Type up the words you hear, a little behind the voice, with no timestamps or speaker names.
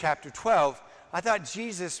chapter 12, I thought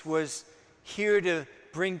Jesus was here to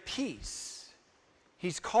bring peace.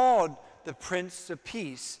 He's called the Prince of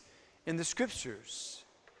Peace in the Scriptures.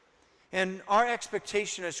 And our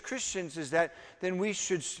expectation as Christians is that then we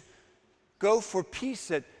should go for peace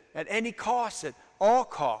at any cost, at all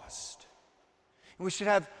cost. And we should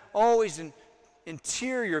have always an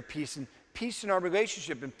interior peace and peace in our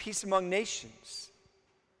relationship and peace among nations.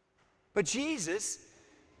 But Jesus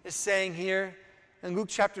is saying here in Luke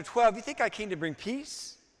chapter 12, you think I came to bring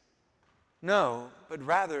peace? No, but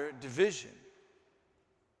rather division.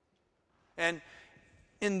 And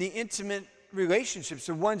in the intimate relationships,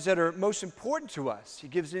 the ones that are most important to us, he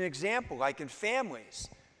gives an example, like in families.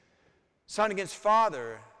 Son against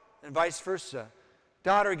father and vice versa.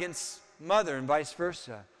 Daughter against mother and vice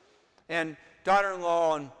versa. And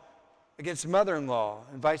daughter-in-law against mother-in-law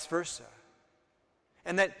and vice versa.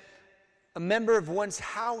 And that a member of one's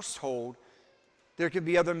household, there could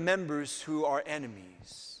be other members who are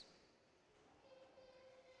enemies.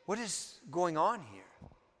 What is going on here?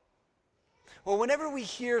 Well, whenever we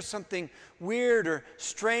hear something weird or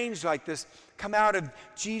strange like this come out of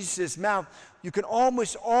Jesus' mouth, you can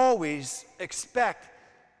almost always expect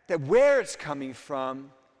that where it's coming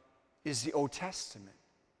from is the Old Testament.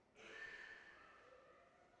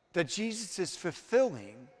 That Jesus is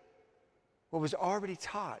fulfilling what was already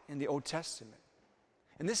taught in the Old Testament.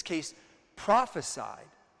 In this case, prophesied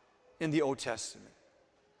in the Old Testament.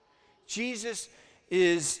 Jesus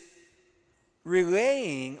is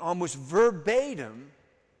relaying almost verbatim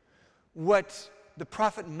what the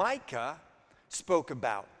prophet Micah spoke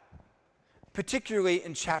about, particularly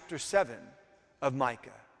in chapter 7 of Micah.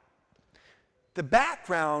 The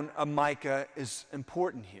background of Micah is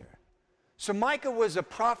important here. So Micah was a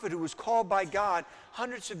prophet who was called by God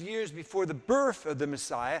hundreds of years before the birth of the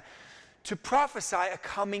Messiah to prophesy a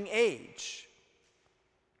coming age.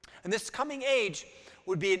 And this coming age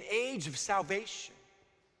would be an age of salvation,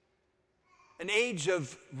 an age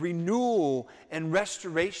of renewal and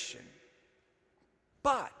restoration.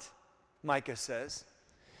 But, Micah says,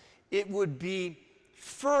 it would be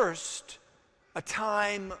first a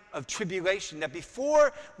time of tribulation, that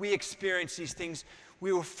before we experience these things,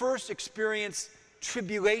 we will first experience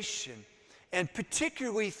tribulation, and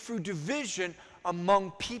particularly through division among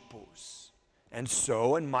peoples. And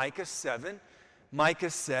so in Micah 7, Micah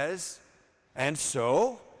says, and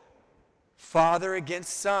so father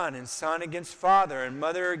against son, and son against father, and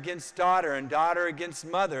mother against daughter, and daughter against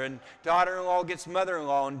mother, and daughter-in-law against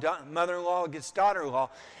mother-in-law, and mother-in-law against daughter-in-law,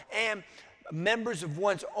 and members of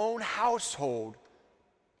one's own household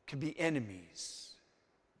can be enemies.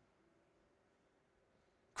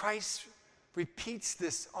 Christ repeats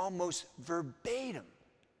this almost verbatim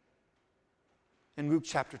in Luke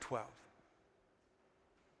chapter 12.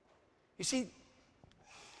 You see,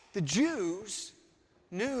 the Jews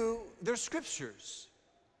knew their scriptures.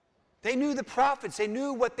 They knew the prophets. They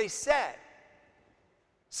knew what they said.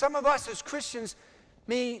 Some of us as Christians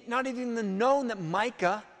may not even have known that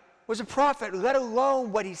Micah was a prophet, let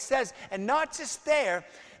alone what he says. And not just there,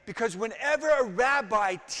 because whenever a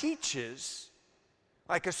rabbi teaches,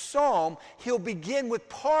 like a psalm, he'll begin with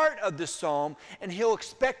part of the psalm, and he'll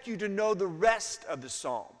expect you to know the rest of the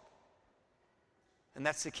psalm. And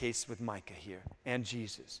that's the case with Micah here and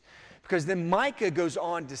Jesus. Because then Micah goes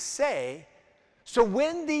on to say, so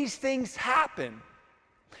when these things happen,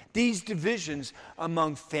 these divisions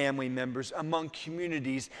among family members, among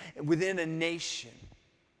communities, within a nation,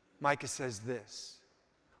 Micah says this,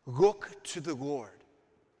 look to the Lord.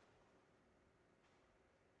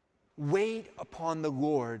 Wait upon the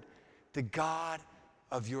Lord, the God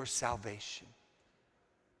of your salvation.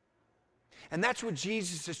 And that's what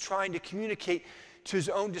Jesus is trying to communicate to his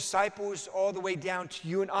own disciples all the way down to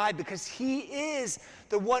you and I, because he is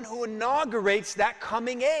the one who inaugurates that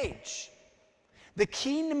coming age. The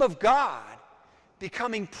kingdom of God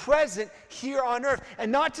becoming present here on earth,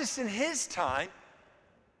 and not just in his time,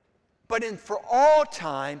 but for all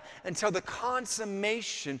time until the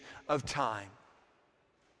consummation of time.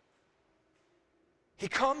 He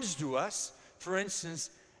comes to us, for instance,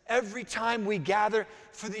 every time we gather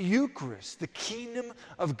for the Eucharist. The kingdom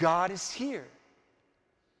of God is here.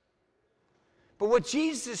 But what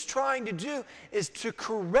Jesus is trying to do is to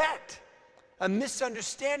correct a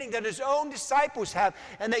misunderstanding that his own disciples have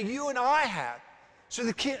and that you and I have. So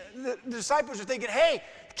the disciples are thinking, hey,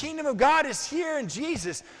 the kingdom of God is here in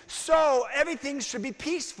Jesus, so everything should be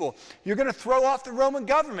peaceful. You're going to throw off the Roman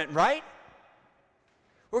government, right?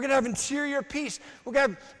 We're going to have interior peace. We're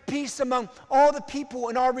going to have peace among all the people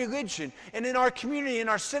in our religion and in our community, in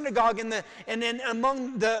our synagogue, and then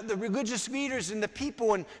among the religious leaders and the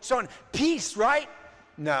people and so on. Peace, right?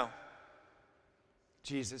 No.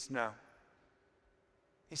 Jesus, no.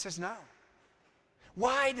 He says no.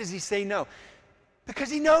 Why does he say no? Because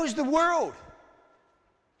he knows the world.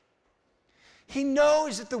 He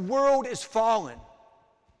knows that the world is fallen.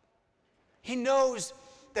 He knows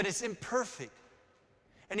that it's imperfect.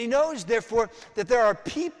 And he knows, therefore, that there are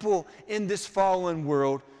people in this fallen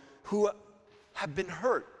world who have been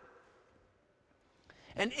hurt.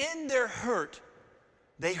 And in their hurt,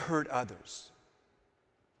 they hurt others.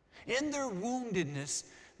 In their woundedness,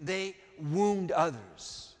 they wound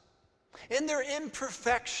others. In their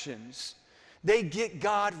imperfections, they get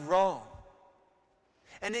God wrong.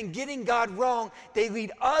 And in getting God wrong, they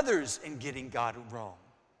lead others in getting God wrong.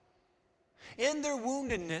 In their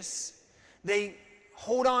woundedness, they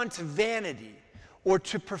hold on to vanity or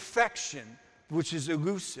to perfection, which is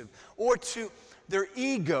elusive, or to their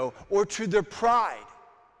ego, or to their pride,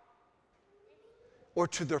 or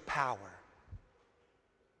to their power.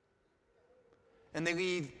 And they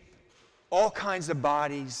leave all kinds of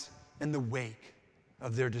bodies in the wake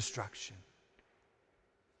of their destruction.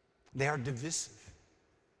 They are divisive.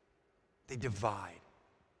 They divide.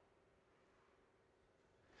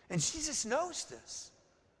 And Jesus knows this.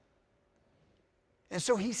 And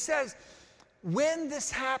so he says, when this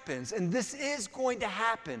happens, and this is going to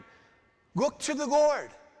happen, look to the Lord.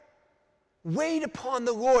 Wait upon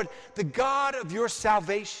the Lord, the God of your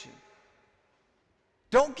salvation.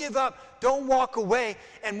 Don't give up. Don't walk away.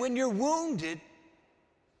 And when you're wounded,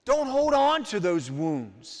 don't hold on to those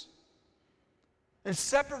wounds. And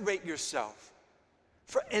separate yourself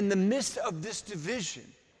in the midst of this division.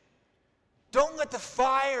 Don't let the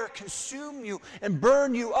fire consume you and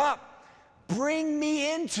burn you up. Bring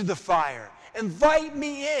me into the fire. Invite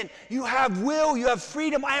me in. You have will. You have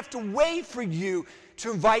freedom. I have to wait for you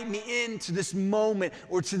to invite me into this moment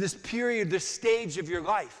or to this period, this stage of your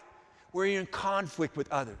life where you're in conflict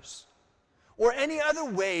with others or any other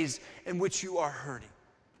ways in which you are hurting.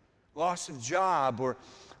 Loss of job or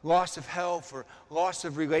loss of health or loss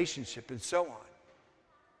of relationship and so on.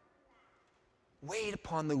 Wait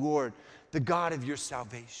upon the Lord, the God of your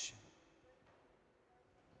salvation.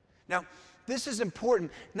 Now, this is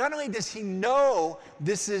important. Not only does he know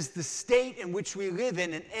this is the state in which we live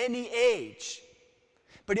in any age,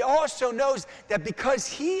 but he also knows that because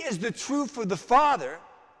he is the truth of the Father,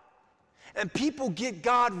 and people get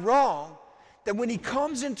God wrong, that when he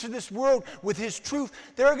comes into this world with his truth,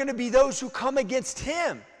 there are going to be those who come against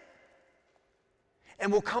him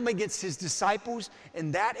and will come against his disciples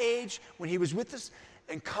in that age when he was with us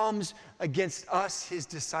and comes against us, his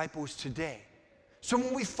disciples, today. So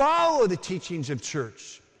when we follow the teachings of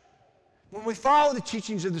church, when we follow the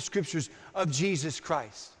teachings of the scriptures of Jesus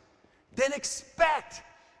Christ, then expect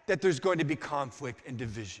that there's going to be conflict and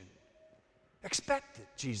division. Expect it,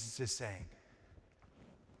 Jesus is saying.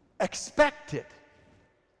 Expect it.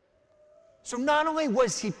 So not only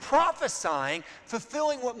was he prophesying,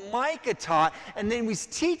 fulfilling what Micah taught, and then he's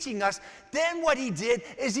teaching us, then what he did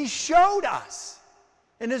is he showed us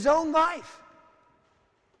in his own life.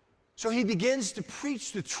 So he begins to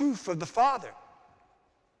preach the truth of the Father.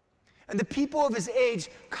 And the people of his age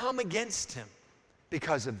come against him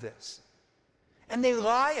because of this. And they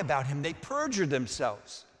lie about him. They perjure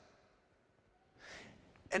themselves.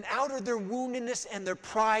 And out of their woundedness and their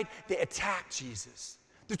pride, they attack Jesus.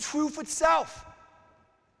 The truth itself.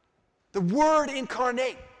 The Word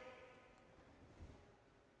incarnate.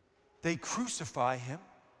 They crucify him,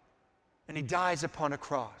 and he dies upon a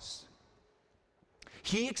cross.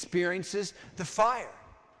 He experiences the fire.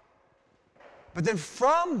 But then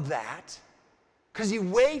from that, because he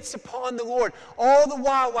waits upon the Lord, all the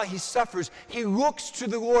while he suffers, he looks to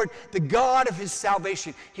the Lord, the God of his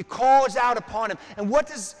salvation. He calls out upon him. And what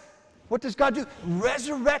does God do?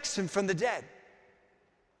 Resurrects him from the dead.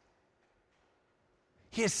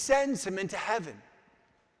 He ascends him into heaven.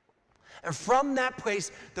 And from that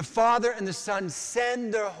place, the Father and the Son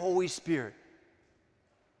send their Holy Spirit.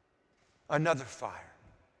 Another fire.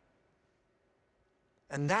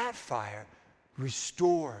 And that fire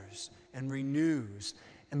restores and renews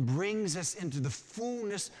and brings us into the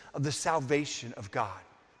fullness of the salvation of God.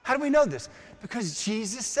 How do we know this? Because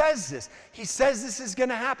Jesus says this. He says this is going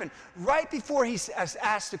to happen. Right before he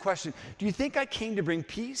asked the question, do you think I came to bring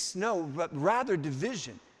peace? No, but rather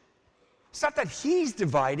division. It's not that he's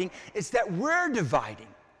dividing, it's that we're dividing.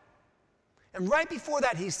 And right before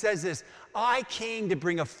that, he says this, I came to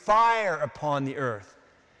bring a fire upon the earth.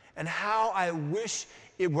 And how I wish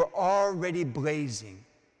it were already blazing.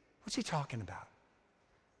 What's he talking about?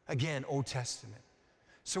 Again, Old Testament.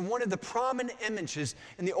 So one of the prominent images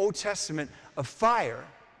in the Old Testament of fire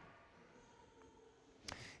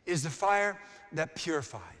is the fire that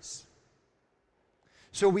purifies.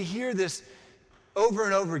 So we hear this over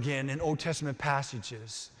and over again in Old Testament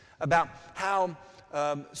passages about how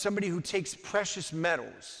somebody who takes precious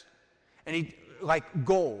metals, and like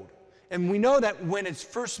gold, and we know that when it's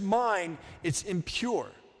first mined, it's impure.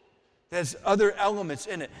 There's other elements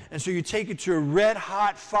in it. And so you take it to a red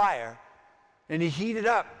hot fire and you heat it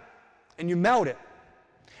up and you melt it.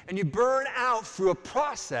 And you burn out through a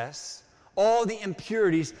process all the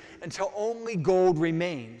impurities until only gold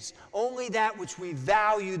remains. Only that which we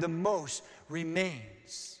value the most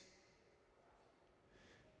remains.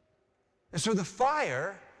 And so the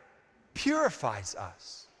fire purifies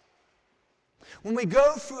us. When we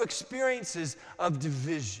go through experiences of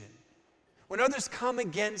division, when others come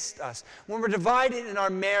against us, when we're divided in our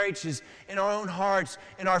marriages, in our own hearts,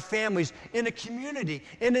 in our families, in a community,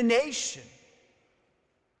 in a nation,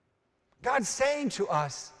 God's saying to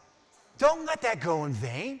us, don't let that go in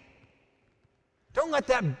vain. Don't let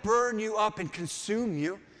that burn you up and consume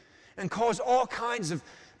you and cause all kinds of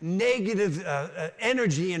negative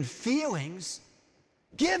energy and feelings.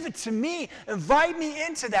 Give it to me. Invite me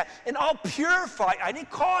into that, and I'll purify. I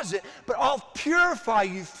didn't cause it, but I'll purify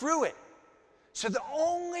you through it. So that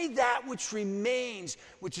only that which remains,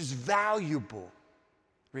 which is valuable,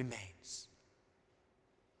 remains.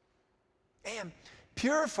 And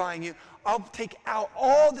purifying you, I'll take out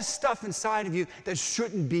all the stuff inside of you that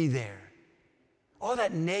shouldn't be there. All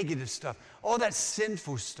that negative stuff, all that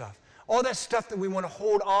sinful stuff, all that stuff that we want to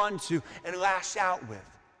hold on to and lash out with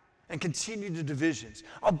and continue the divisions.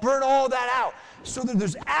 I'll burn all that out so that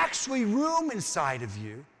there's actually room inside of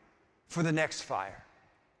you for the next fire.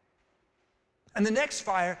 And the next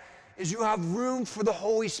fire is you have room for the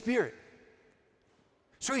Holy Spirit.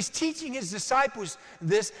 So he's teaching his disciples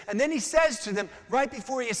this, and then he says to them right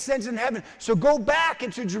before he ascends in heaven, so go back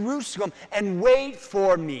into Jerusalem and wait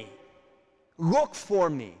for me. Look for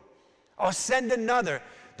me. I'll send another,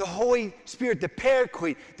 the Holy Spirit, the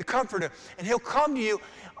Paraclete, the Comforter, and he'll come to you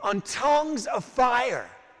on tongues of fire.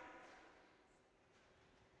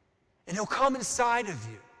 And he'll come inside of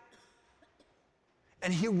you.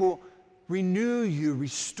 And he will renew you,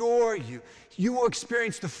 restore you. You will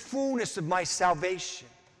experience the fullness of my salvation.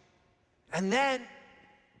 And then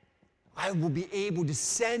I will be able to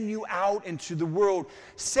send you out into the world,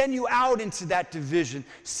 send you out into that division,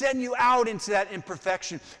 send you out into that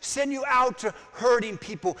imperfection, send you out to hurting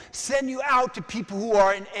people, send you out to people who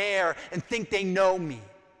are in error and think they know me.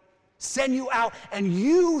 Send you out, and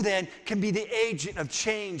you then can be the agent of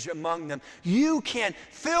change among them. You can,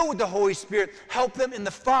 filled with the Holy Spirit, help them in the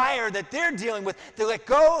fire that they're dealing with. They let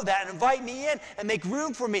go of that and invite me in and make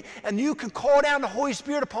room for me. And you can call down the Holy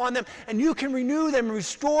Spirit upon them, and you can renew them,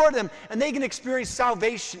 restore them, and they can experience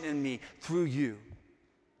salvation in me through you.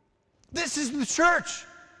 This is the church.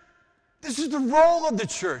 This is the role of the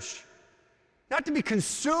church. Not to be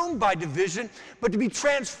consumed by division, but to be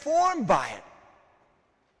transformed by it.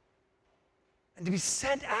 And to be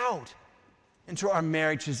sent out into our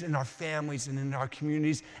marriages, in our families, and in our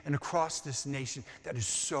communities, and across this nation that is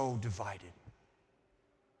so divided.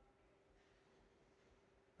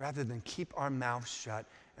 Rather than keep our mouths shut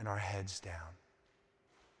and our heads down.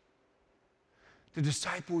 The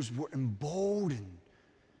disciples were emboldened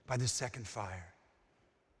by the second fire.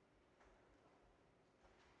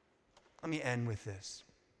 Let me end with this.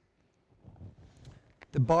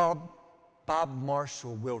 The Bob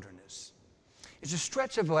Marshall Wilderness. It's a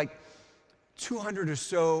stretch of like 200 or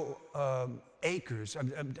so acres,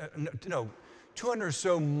 200 or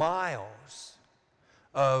so miles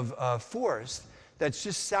of forest that's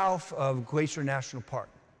just south of Glacier National Park.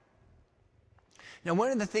 Now, one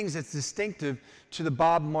of the things that's distinctive to the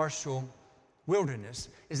Bob Marshall Wilderness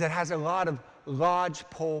is that it has a lot of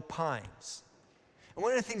lodgepole pines. And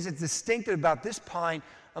one of the things that's distinctive about this pine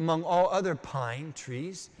among all other pine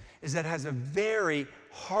trees is that it has a very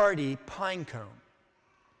hardy pine cone.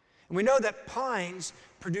 And we know that pines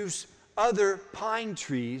produce other pine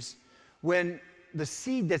trees when the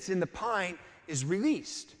seed that's in the pine is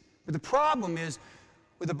released. But the problem is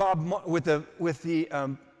with the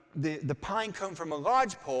pine cone from a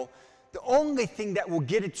lodgepole, the only thing that will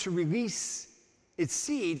get it to release its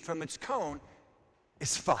seed from its cone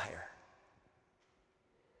is fire.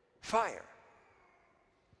 Fire.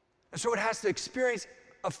 And so it has to experience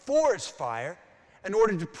a forest fire in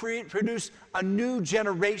order to produce a new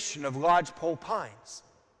generation of lodgepole pines.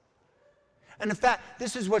 And in fact,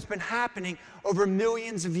 this is what's been happening over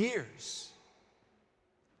millions of years.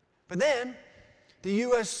 But then, the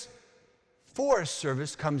U.S. Forest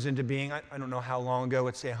Service comes into being, I don't know how long ago,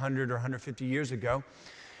 let's say 100 or 150 years ago,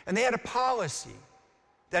 and they had a policy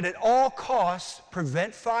that at all costs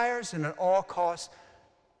prevent fires and at all costs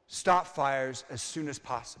stop fires as soon as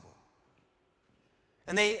possible.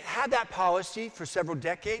 And they had that policy for several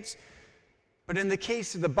decades, but in the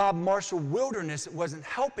case of the Bob Marshall Wilderness, it wasn't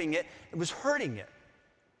helping it, it was hurting it.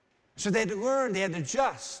 So they had to learn, they had to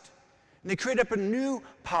adjust. And they created up a new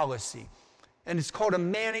policy, and it's called a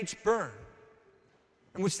managed burn,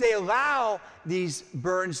 in which they allow these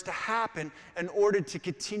burns to happen in order to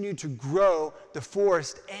continue to grow the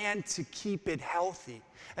forest and to keep it healthy.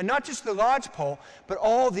 And not just the lodgepole, but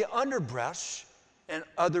all the underbrush and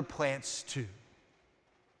other plants too.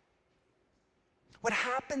 What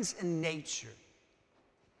happens in nature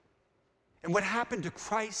and what happened to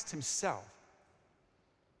Christ himself,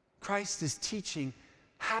 Christ is teaching,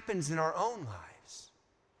 happens in our own lives.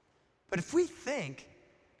 But if we think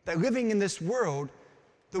that living in this world,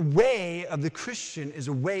 the way of the Christian is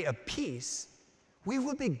a way of peace, we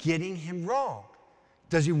would be getting him wrong.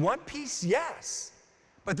 Does he want peace? Yes.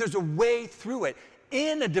 But there's a way through it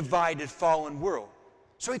in a divided, fallen world.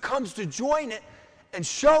 So he comes to join it and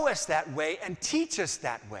show us that way and teach us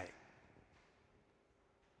that way.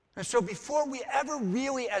 And so before we ever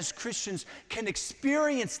really, as Christians, can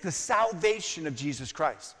experience the salvation of Jesus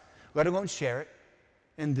Christ, let alone share it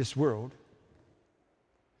in this world,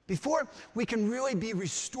 before we can really be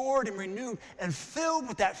restored and renewed and filled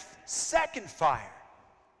with that second fire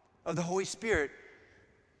of the Holy Spirit,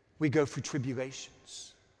 we go through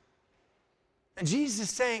tribulations. And Jesus is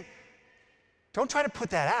saying, don't try to put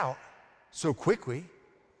that out so quickly.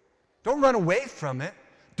 Don't run away from it.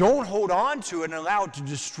 Don't hold on to it and allow it to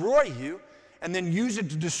destroy you and then use it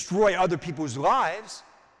to destroy other people's lives.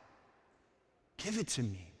 Give it to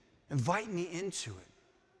me. Invite me into it.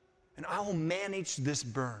 And I will manage this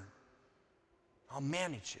burn. I'll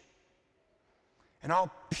manage it. And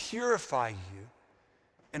I'll purify you.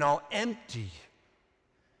 And I'll empty you.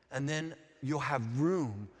 And then you'll have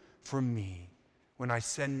room for me when I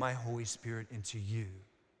send my Holy Spirit into you.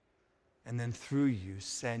 And then through you,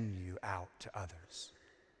 send you out to others.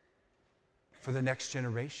 For the next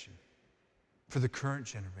generation. For the current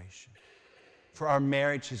generation. For our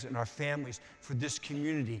marriages and our families. For this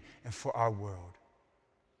community and for our world.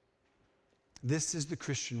 This is the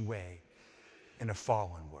Christian way in a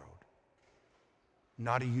fallen world,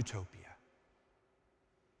 not a utopia.